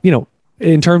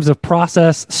 in terms of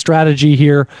process strategy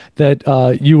here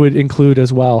that you would include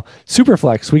as well.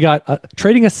 Superflex, we got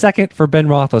trading a second for Ben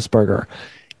Roethlisberger.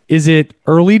 Is it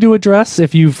early to address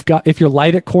if you're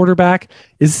light at quarterback?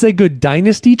 Is this a good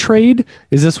dynasty trade?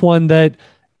 Is this one that,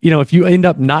 if you end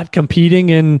up not competing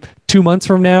in 2 months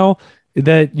from now,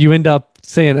 that you end up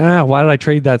saying, why did I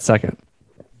trade that second?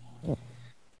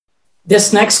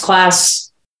 This next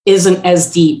class isn't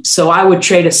as deep. So I would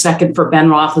trade a second for Ben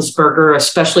Roethlisberger,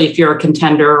 especially if you're a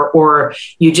contender or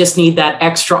you just need that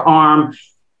extra arm.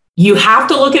 You have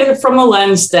to look at it from the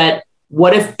lens that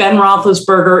what if Ben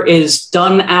Roethlisberger is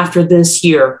done after this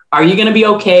year? Are you going to be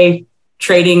okay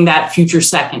trading that future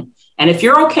second? And if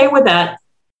you're okay with that,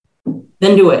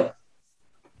 then do it.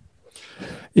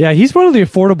 Yeah, he's one of the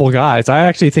affordable guys. I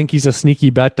actually think he's a sneaky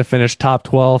bet to finish top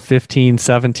 12, 15,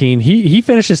 17. He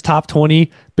finishes top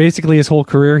 20 basically his whole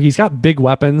career. He's got big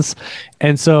weapons.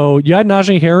 And so you had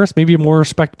Najee Harris, maybe a more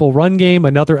respectable run game,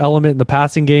 another element in the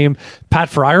passing game. Pat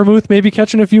Freiermuth maybe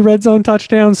catching a few red zone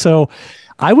touchdowns. So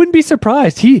I wouldn't be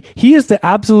surprised. He is the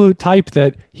absolute type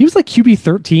that he was like QB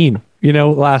 13,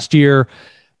 last year.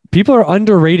 People are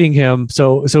underrating him.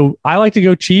 So I like to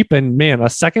go cheap, and man, a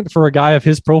second for a guy of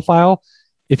his profile.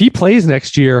 If he plays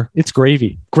next year, it's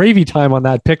gravy time on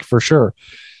that pick for sure.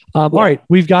 All right,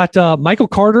 we've got Michael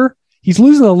Carter. He's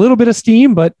losing a little bit of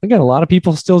steam, but again, a lot of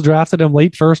people still drafted him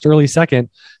late first, early second.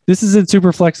 This is in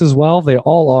Superflex as well. They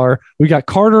all are. We got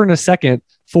Carter in a second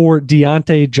for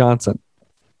Deontay Johnson.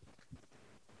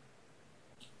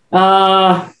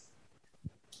 I'd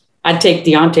take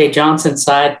Deontay Johnson's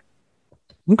side.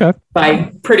 Okay.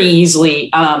 By pretty easily.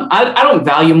 I don't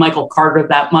value Michael Carter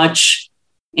that much.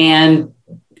 And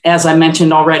as I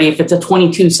mentioned already, if it's a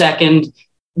 22 second,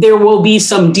 there will be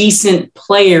some decent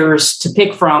players to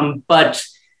pick from, but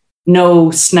no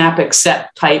snap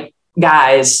accept type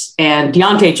guys. And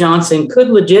Deontay Johnson could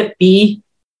legit be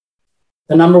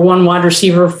the number one wide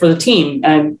receiver for the team.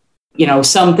 And,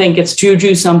 some think it's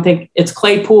Juju, some think it's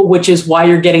Claypool, which is why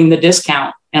you're getting the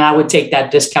discount. And I would take that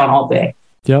discount all day.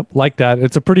 Yep, like that.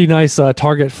 It's a pretty nice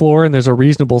target floor, and there's a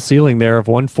reasonable ceiling there of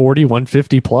 140,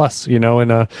 150 plus, in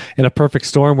a perfect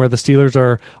storm where the Steelers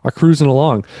are cruising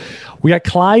along. We got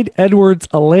Clyde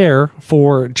Edwards-Helaire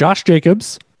for Josh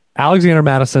Jacobs, Alexander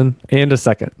Mattison, and a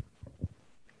second.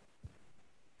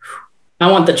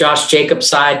 I want the Josh Jacobs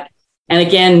side. And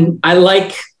again, I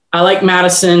like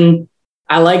Mattison.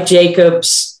 I like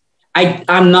Jacobs.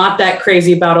 I'm not that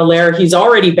crazy about Helaire. He's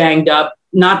already banged up.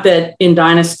 Not that in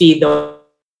Dynasty, though,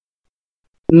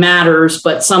 matters,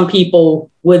 but some people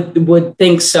would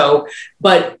think so.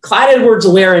 But Clyde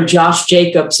Edwards-Helaire and Josh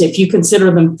Jacobs, if you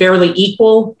consider them fairly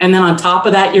equal, and then on top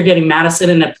of that, you're getting Mattison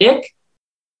in a pick,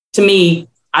 to me,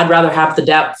 I'd rather have the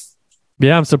depth.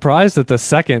 Yeah, I'm surprised at the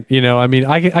second.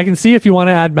 I can see if you want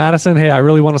to add Mattison, hey, I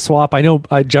really want to swap. I know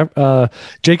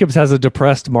Jacobs has a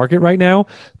depressed market right now,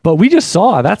 but we just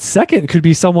saw that second could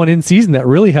be someone in season that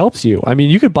really helps you. I mean,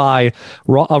 you could buy a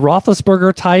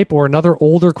Roethlisberger type or another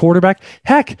older quarterback.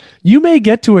 Heck, you may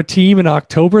get to a team in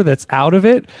October that's out of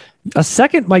it. A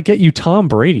second might get you Tom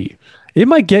Brady. It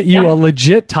might get you a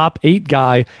legit top 8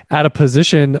 guy at a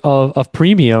position of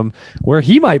premium where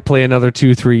he might play another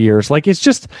 2-3 years. Like, it's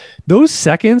just those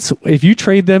seconds, if you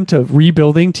trade them to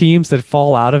rebuilding teams that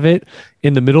fall out of it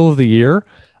in the middle of the year.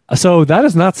 So that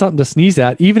is not something to sneeze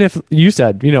at, even if you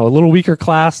said, a little weaker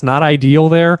class, not ideal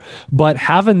there, but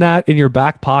having that in your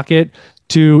back pocket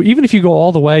to, even if you go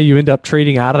all the way, you end up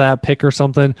trading out of that pick or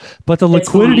something. But the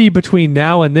liquidity between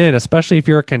now and then, especially if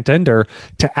you're a contender,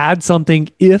 to add something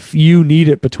if you need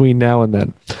it between now and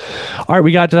then. All right,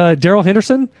 we got Darrell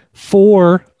Henderson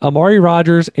for Amari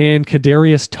Rodgers and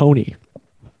Kadarius Toney.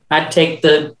 I'd take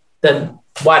the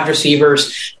wide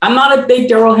receivers. I'm not a big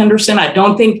Darrell Henderson. I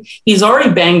don't think he's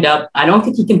already banged up. I don't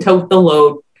think he can tote the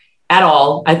load. at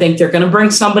all. I think they're going to bring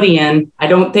somebody in. I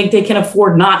don't think they can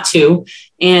afford not to.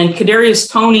 And Kadarius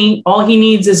Toney, all he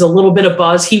needs is a little bit of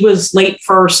buzz. He was late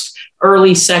first,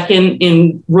 early second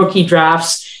in rookie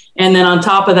drafts. And then on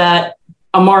top of that,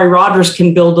 Amari Rodgers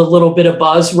can build a little bit of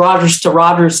buzz. Rodgers to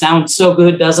Rodgers sounds so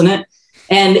good, doesn't it?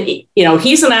 And,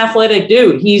 he's an athletic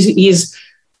dude.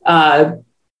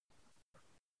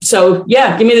 So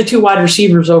yeah, give me the 2 wide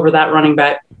receivers over that running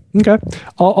back. Okay.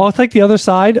 I'll take the other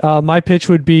side. My pitch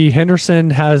would be Henderson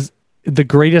has the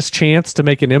greatest chance to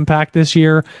make an impact this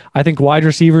year. I think wide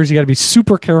receivers, you got to be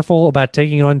super careful about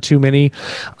taking on too many.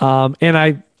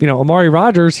 And Amari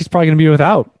Rodgers, he's probably going to be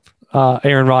without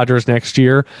Aaron Rodgers next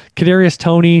year. Kadarius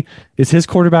Toney, is his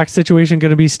quarterback situation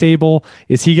going to be stable?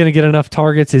 Is he going to get enough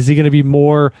targets? Is he going to be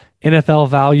more NFL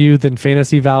value than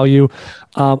fantasy value?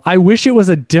 I wish it was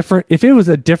a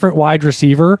different wide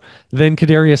receiver than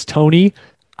Kadarius Toney.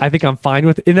 I think I'm fine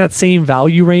with it in that same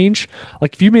value range.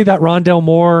 Like if you made that Rondale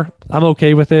Moore, I'm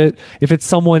okay with it. If it's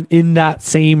someone in that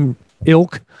same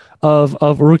ilk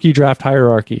of rookie draft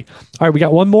hierarchy. All right, we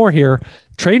got one more here.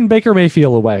 Trading Baker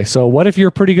Mayfield away. So what if you're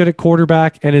pretty good at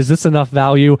quarterback, and is this enough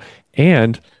value?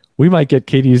 And we might get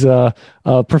Katie's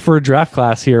preferred draft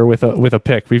class here with a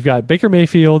pick. We've got Baker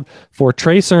Mayfield for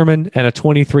Trey Sermon and a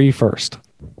 23 first.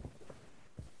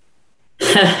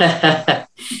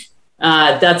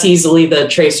 That's easily the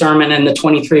Trey Sermon and the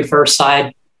 23 first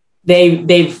side.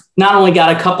 They've not only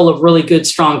got a couple of really good,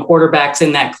 strong quarterbacks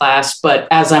in that class, but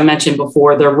as I mentioned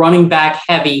before, they're running back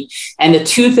heavy. And the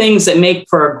 2 things that make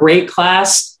for a great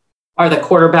class are the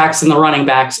quarterbacks and the running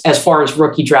backs as far as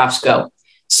rookie drafts go.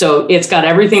 So it's got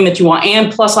everything that you want.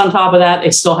 And plus on top of that,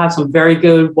 it still has some very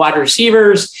good wide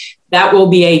receivers. That will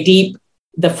be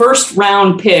the first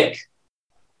round pick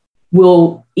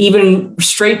will even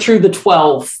straight through the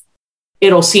 12.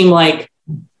 It'll seem like,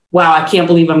 wow, I can't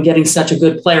believe I'm getting such a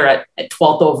good player at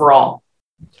 12th overall.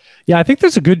 Yeah, I think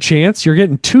there's a good chance you're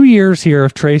getting 2 years here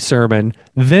of Trey Sermon,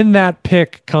 then that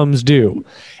pick comes due.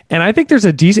 And I think there's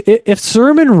a decent, if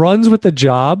Sermon runs with the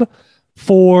job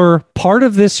for part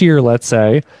of this year, let's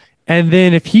say, and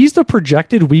then if he's the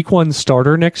projected week 1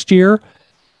 starter next year,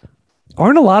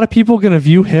 aren't a lot of people going to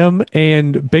view him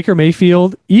and Baker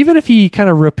Mayfield, even if he kind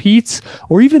of repeats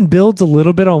or even builds a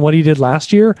little bit on what he did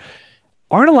last year,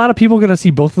 aren't a lot of people going to see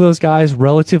both of those guys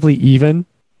relatively even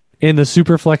in the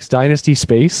Superflex Dynasty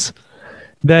space?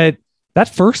 That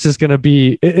first is going to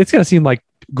be, it's going to seem like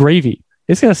gravy.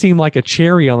 It's going to seem like a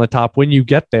cherry on the top when you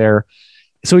get there.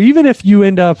 So even if you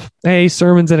end up, hey,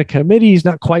 Sermon's in a committee, he's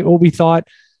not quite what we thought.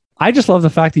 I just love the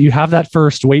fact that you have that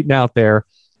first waiting out there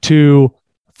to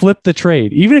flip the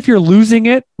trade. Even if you're losing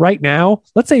it right now,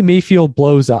 let's say Mayfield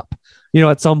blows up,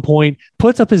 at some point,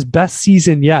 puts up his best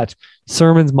season yet.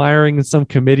 Sermon's miring in some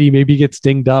committee, maybe gets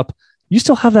dinged up. You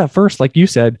still have that first, like you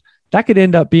said, that could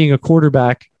end up being a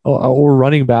quarterback or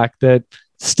running back that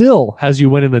still has you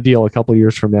winning the deal a couple of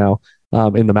years from now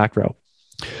in the macro.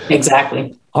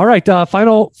 Exactly. All right.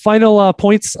 Final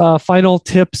points, final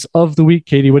tips of the week.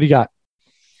 Katie, what do you got?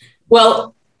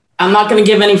 Well, I'm not going to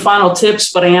give any final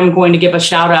tips, but I am going to give a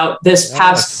shout out. This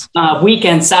past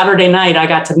weekend, Saturday night, I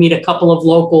got to meet a couple of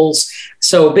locals.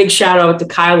 So big shout out to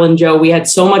Kyle and Joe. We had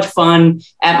so much fun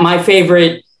at my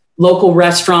favorite local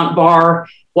restaurant bar,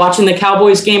 watching the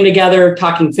Cowboys game together,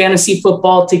 talking fantasy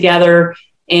football together.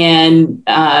 And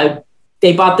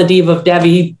they bought the Diva of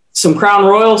Debbie some Crown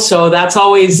Royal. So that's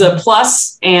always a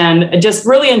plus. And I just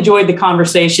really enjoyed the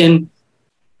conversation.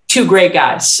 2 great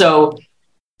guys. So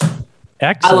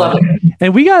excellent. I love it.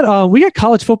 And we got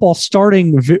college football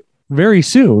starting very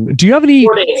soon. Do you have any?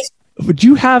 4 days. Do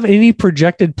you have any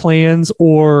projected plans,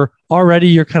 or already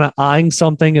you're kind of eyeing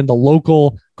something in the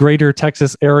local greater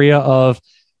Texas area of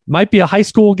might be a high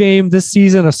school game this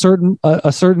season, a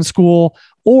certain school,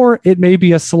 or it may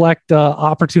be a select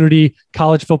opportunity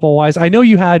college football wise? I know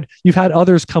you've had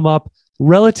others come up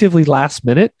relatively last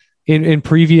minute in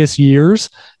previous years.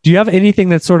 Do you have anything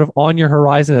that's sort of on your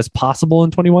horizon as possible in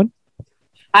 21?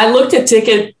 I looked at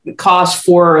ticket costs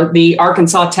for the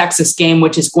Arkansas-Texas game,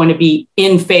 which is going to be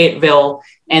in Fayetteville,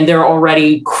 and they're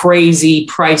already crazy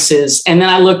prices. And then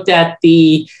I looked at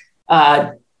the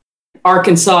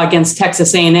Arkansas against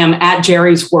Texas A&M at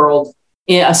Jerry's World,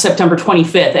 September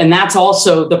 25th. And that's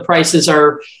also, the prices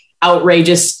are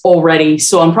outrageous already.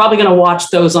 So I'm probably going to watch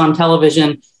those on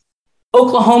television.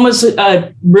 Oklahoma's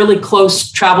a really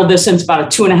close travel distance, about a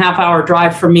 2.5 hour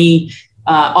drive for me.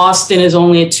 Austin is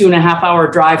only a 2.5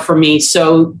 hour drive for me.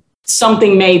 So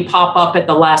something may pop up at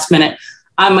the last minute.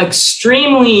 I'm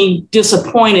extremely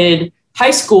disappointed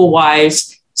high school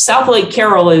wise. South Lake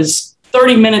Carroll is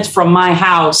 30 minutes from my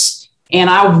house. And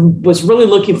I was really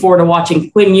looking forward to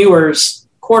watching Quinn Ewers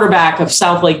quarterback of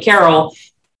South Lake Carroll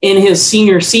in his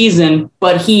senior season,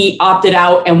 but he opted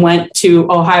out and went to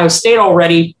Ohio State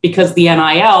already because of the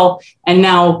NIL. And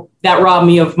now that robbed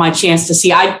me of my chance to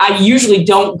see. I usually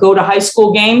don't go to high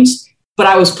school games, but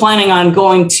I was planning on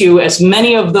going to as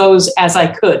many of those as I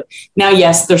could. Now,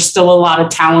 yes, there's still a lot of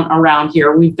talent around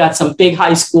here. We've got some big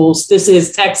high schools. This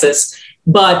is Texas,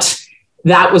 but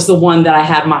that was the one that I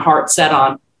had my heart set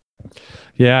on.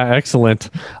 Yeah, excellent.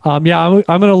 I'm going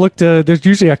to look to, there's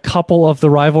usually a couple of the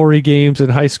rivalry games in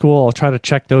high school. I'll try to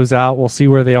check those out. We'll see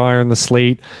where they are in the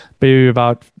slate, maybe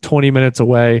about 20 minutes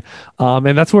away.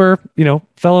 And that's where,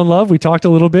 fell in love. We talked a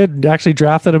little bit, actually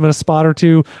drafted him in a spot or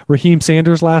two. Raheem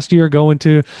Sanders last year going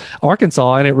to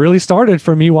Arkansas. And it really started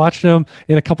from me watching him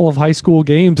in a couple of high school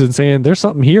games and saying, there's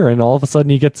something here. And all of a sudden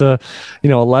he gets a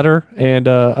letter and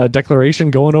a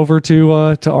declaration going over to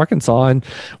Arkansas. And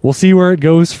we'll see where it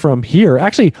goes from here.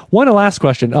 Actually, one last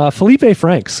question. Felipe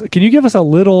Franks, can you give us a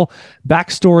little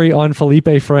backstory on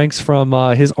Felipe Franks from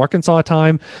his Arkansas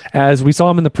time, as we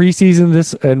saw him in the preseason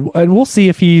and we'll see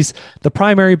if he's the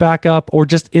primary backup or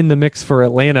just in the mix for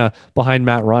Atlanta behind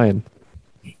Matt Ryan?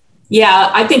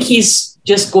 Yeah, I think he's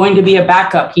just going to be a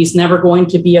backup. He's never going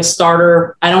to be a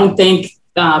starter. I don't think,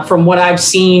 from what I've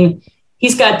seen,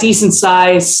 he's got decent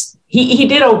size. He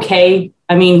did okay.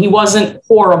 I mean, he wasn't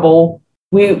horrible.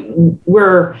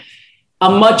 We're a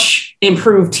much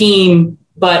improved team,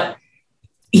 but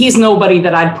he's nobody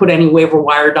that I'd put any waiver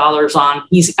wire dollars on.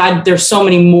 There's so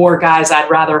many more guys I'd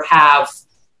rather have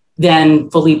than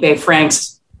Felipe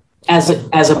Franks as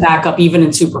a backup, even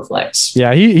in Superflex.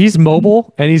 Yeah, he's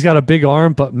mobile and he's got a big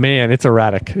arm, but man, it's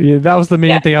erratic. Yeah, that was the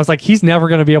main thing. I was like, he's never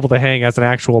going to be able to hang as an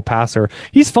actual passer.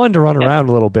 He's fun to run around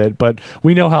a little bit, but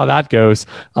we know how that goes.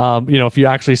 If you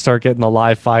actually start getting the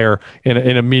live fire in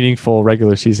a meaningful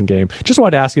regular season game. Just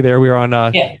wanted to ask you there. We were on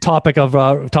topic of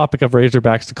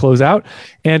Razorbacks to close out,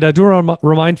 and do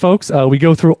remind folks we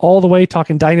go through all the way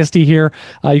talking Dynasty here.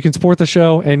 You can support the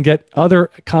show and get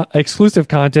other exclusive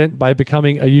content by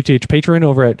becoming a UTH patron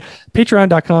over at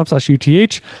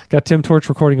patreon.com/UTH. Got Tim Torch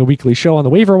recording a weekly show on the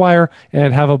waiver wire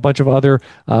and have a bunch of other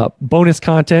bonus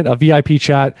content, a VIP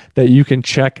chat that you can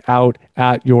check out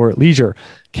at your leisure.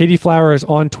 Katie Flower is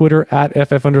on Twitter at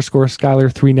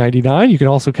FF_Skyler399. You can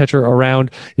also catch her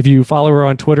around, if you follow her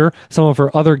on Twitter, some of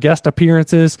her other guest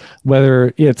appearances,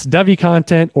 whether it's Devi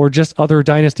content or just other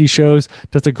Dynasty shows.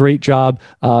 Does a great job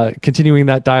continuing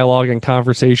that dialogue and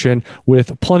conversation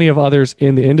with plenty of others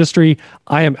in the industry.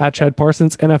 I am at Chad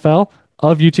Parsons, NFL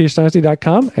of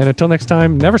UTHDynasty.com. And until next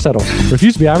time, never settle,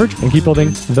 refuse to be average, and keep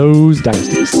building those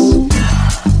dynasties.